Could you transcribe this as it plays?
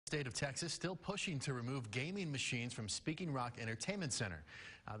State of Texas still pushing to remove gaming machines from Speaking Rock Entertainment Center.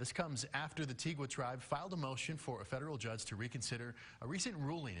 This comes after the Tiguas tribe filed a motion for a federal judge to reconsider a recent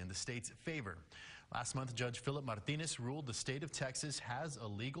ruling in the state's favor. Last month, Judge Philip Martinez ruled the state of Texas has a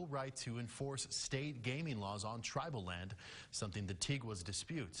legal right to enforce state gaming laws on tribal land, something the Tiguas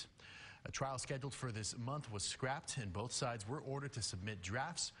dispute. A trial scheduled for this month was scrapped, and both sides were ordered to submit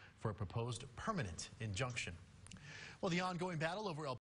drafts for a proposed permanent injunction. Well, the ongoing battle over